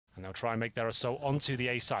They'll try and make their assault onto the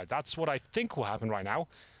A side. That's what I think will happen right now.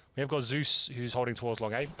 We have got Zeus, who's holding towards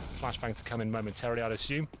long A. Flashbang to come in momentarily, I'd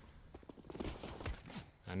assume.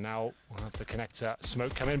 And now we'll have the connector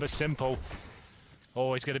smoke come in, but Simple.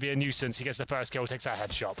 Oh, he's going to be a nuisance. He gets the first kill, takes that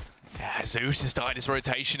headshot. Yeah, Zeus has started his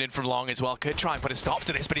rotation in from long as well. Could try and put a stop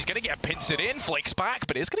to this, but he's going to get pincered in, flicks back,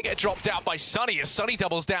 but it's going to get dropped out by Sunny as Sunny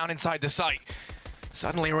doubles down inside the site.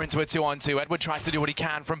 Suddenly we're into a 2-on-2. Edward tries to do what he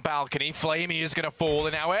can from balcony. Flamey is going to fall,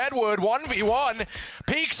 and now Edward, 1v1,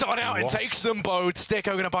 peeks on out and takes them both.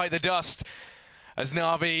 Sticko going to bite the dust as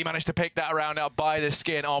Na'Vi managed to pick that round up by the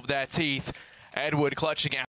skin of their teeth. Edward clutching out.